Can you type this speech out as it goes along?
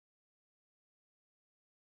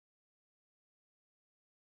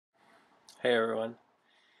Hey everyone.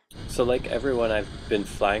 So like everyone, I've been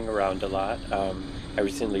flying around a lot. I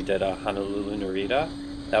recently did a Honolulu Narita.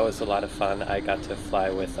 That was a lot of fun. I got to fly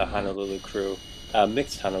with a Honolulu crew, a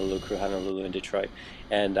mixed Honolulu crew, Honolulu and Detroit.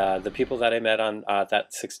 And the people that I met on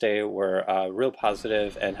that 6 day were real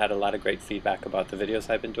positive and had a lot of great feedback about the videos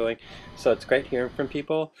I've been doing. So it's great hearing from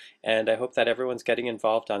people, and I hope that everyone's getting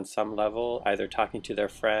involved on some level, either talking to their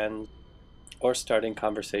friends or starting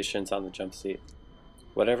conversations on the jump seat.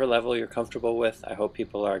 Whatever level you're comfortable with, I hope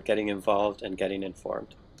people are getting involved and getting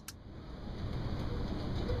informed.